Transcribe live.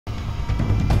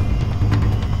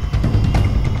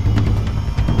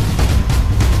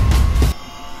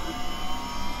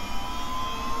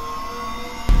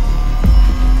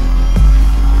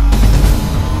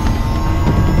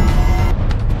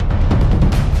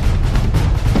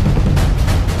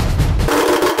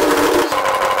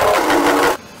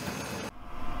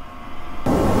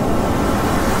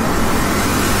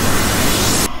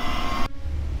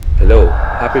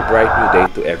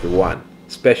everyone,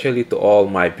 especially to all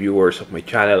my viewers of my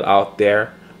channel out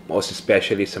there, most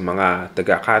especially sa mga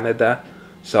taga-Canada,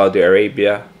 Saudi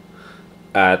Arabia,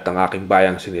 at ang aking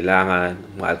bayang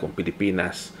Sinilangan, mahal kong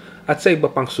Pilipinas, at sa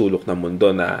iba pang sulok ng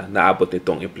mundo na naabot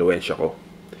nitong impluensya ko.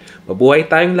 Mabuhay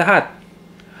tayong lahat!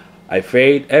 I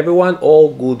prayed everyone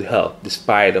all good health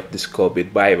despite of this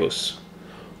COVID virus.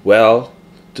 Well,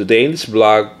 today in this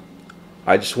vlog,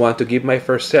 I just want to give my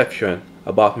perception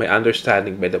about my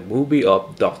understanding by the movie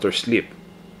of Dr. Sleep.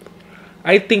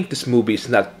 I think this movie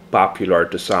is not popular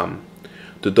to some,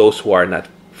 to those who are not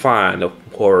fan of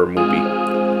horror movie.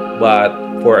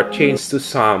 But for a change to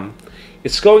some,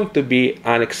 it's going to be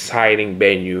an exciting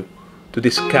venue to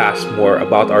discuss more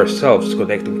about ourselves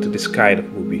connecting to this kind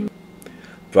of movie.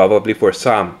 Probably for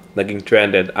some, naging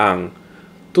trended ang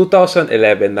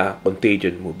 2011 na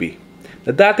Contagion movie.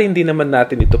 Na dati hindi naman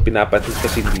natin ito pinapansin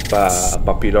kasi hindi pa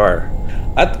popular.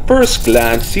 At first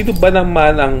glance, sino ba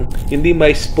naman ang hindi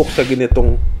may spook sa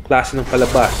ganitong klase ng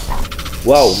palabas?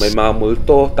 Wow, may mga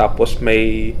multo, tapos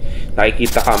may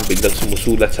nakikita kang biglang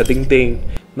sumusulat sa dingding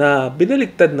na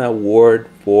binaligtad na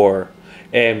word for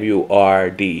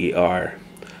M-U-R-D-E-R.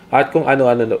 At kung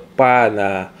ano-ano pa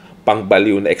na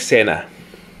pangbaliw na eksena.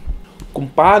 Kung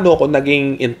paano ako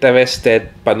naging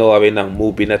interested panoorin ng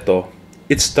movie na to,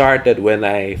 it started when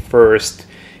I first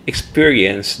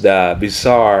experienced the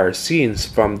bizarre scenes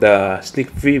from the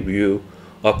sneak preview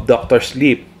of Dr.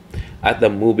 Sleep at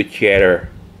the movie theater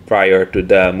prior to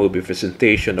the movie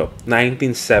presentation of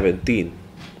 1917.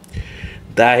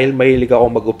 Dahil mahilig ako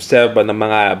mag-obserba ng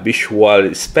mga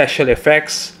visual special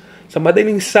effects, sa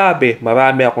madaling sabi,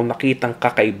 marami akong nakitang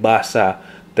kakaiba sa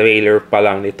trailer pa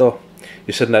lang nito.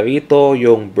 Isa na rito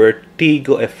yung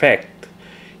vertigo effect.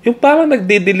 Yung parang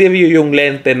nagdideliryo yung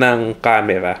lente ng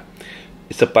camera.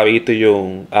 Isa pa rito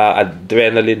yung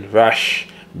adrenaline rush,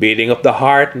 beating of the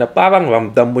heart na parang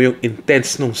ramdam mo yung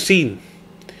intense nung scene.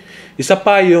 Isa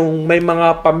pa yung may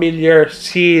mga familiar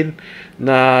scene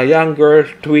na young girl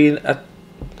twin at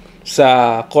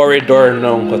sa corridor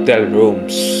ng hotel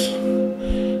rooms.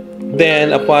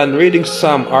 Then, upon reading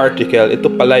some article,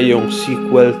 ito pala yung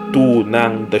sequel to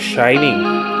ng The Shining.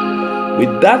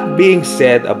 With that being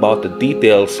said about the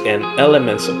details and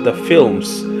elements of the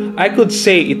films, I could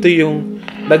say ito yung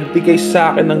nagbigay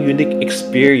sa akin ng unique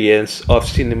experience of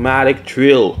cinematic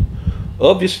thrill.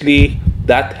 Obviously,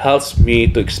 that helps me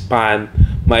to expand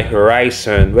my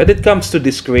horizon when it comes to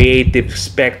these creative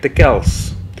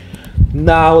spectacles.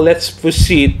 Now, let's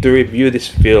proceed to review this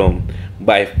film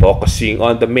by focusing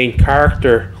on the main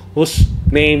character whose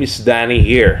name is Danny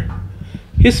here.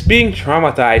 He's being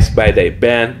traumatized by the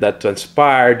event that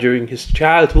transpired during his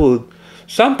childhood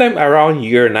sometime around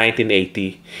year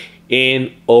 1980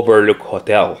 in Overlook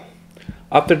Hotel.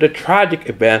 After the tragic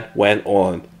event went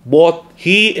on, both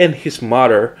he and his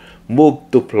mother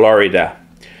moved to Florida.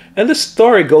 And the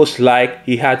story goes like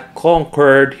he had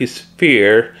conquered his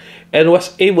fear and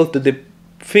was able to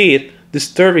defeat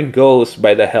disturbing ghosts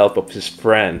by the help of his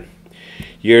friend.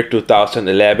 Year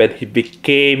 2011, he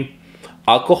became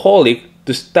alcoholic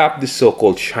to stop the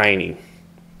so-called shining.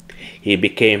 He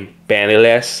became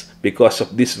penniless because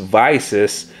of these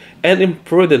vices and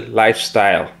imprudent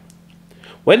lifestyle.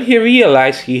 When he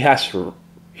realized he has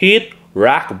hit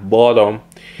rock bottom,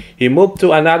 he moved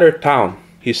to another town.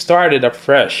 He started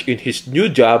afresh in his new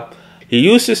job. He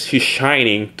uses his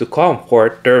shining to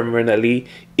comfort terminally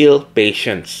ill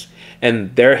patients.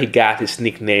 And there he got his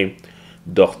nickname,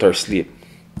 Dr. Sleep.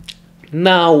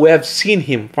 Now we have seen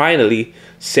him finally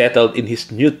settled in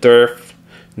his new turf,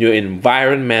 new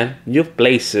environment, new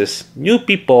places, new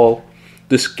people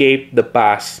to escape the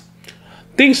past.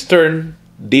 Things turn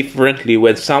differently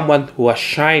when someone who was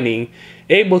shining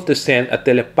able to send a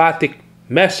telepathic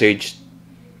message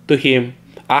to him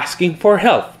asking for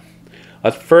help.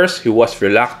 At first, he was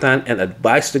reluctant and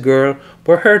advised the girl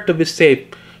for her to be safe.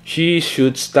 She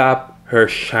should stop her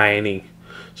shining.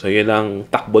 So yun ang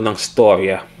takbo ng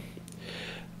storya.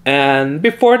 And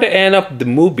before the end of the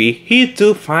movie, he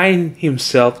too finds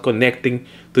himself connecting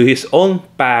to his own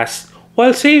past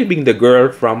while saving the girl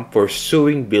from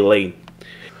pursuing Villain.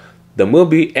 The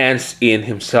movie ends in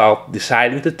himself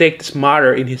deciding to take this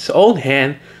matter in his own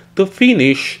hand to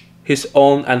finish his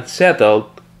own unsettled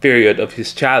period of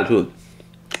his childhood.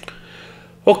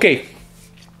 Okay,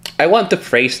 I want to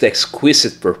praise the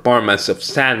exquisite performance of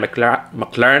Sam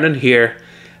McLaren here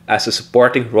as a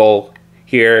supporting role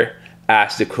here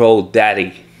as the Crow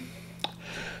Daddy.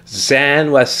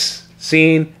 Zan was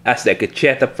seen as the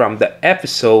Gacheta from the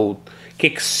episode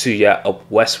Kiksuya of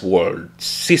Westworld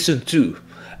Season 2,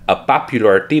 a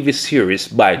popular TV series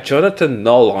by Jonathan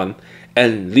Nolan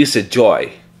and Lisa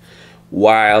Joy.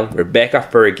 while Rebecca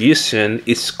Ferguson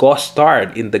is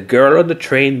co-starred in the Girl on the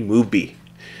Train movie.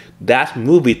 That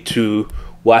movie too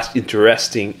was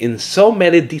interesting in so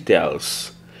many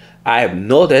details. I have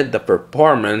noted the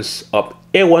performance of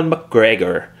Ewan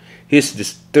McGregor. His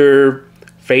disturbed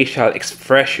facial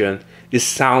expression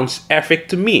sounds epic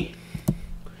to me.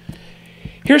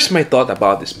 Here's my thought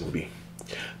about this movie.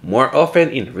 More often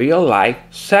in real life,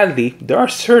 sadly, there are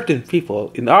certain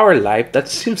people in our life that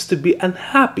seems to be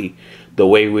unhappy the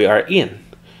way we are in.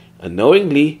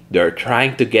 Unknowingly, they are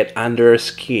trying to get under our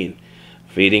skin,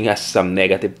 feeding us some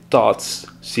negative thoughts,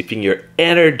 sipping your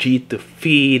energy to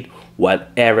feed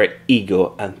whatever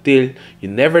ego until you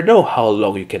never know how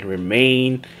long you can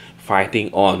remain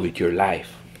fighting on with your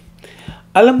life.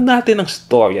 Alam natin ang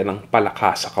storya ng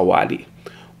palaka sa kawali.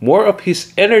 More of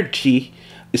his energy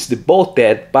is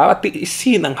devoted para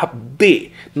tiisin ang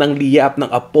hapdi ng liyap ng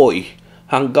apoy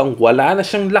hanggang wala na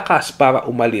siyang lakas para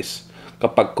umalis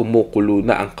kapag kumukulo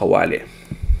na ang kawali.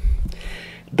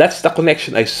 That's the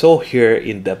connection I saw here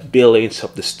in the villains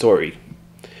of the story.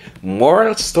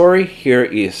 Moral story here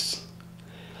is,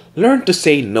 learn to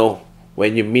say no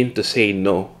when you mean to say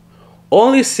no.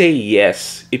 Only say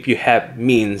yes if you have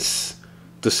means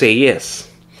to say yes.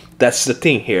 That's the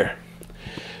thing here.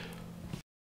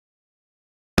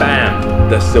 Bam!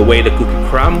 That's the way the cookie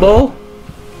crumble.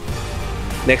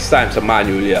 Next time, samahan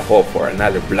niyo ulit ako for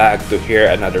another vlog to hear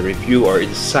another review or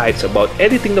insights about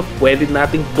anything na pwede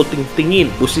nating buting-tingin,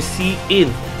 busisiin,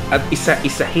 at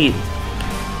isa-isahin.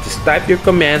 Just type your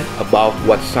comment about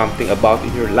what's something about in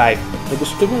your life na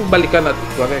gusto mong balikan at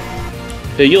correct.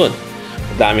 So yun,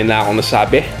 madami na akong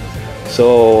nasabi.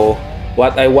 So,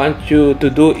 what I want you to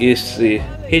do is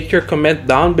hit your comment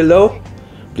down below.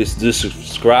 Please do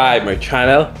subscribe my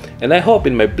channel, and I hope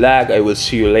in my vlog I will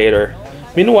see you later.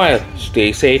 Meanwhile,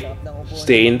 stay safe,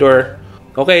 stay indoor.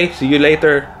 Okay, see you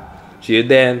later. See you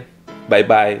then. Bye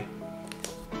bye.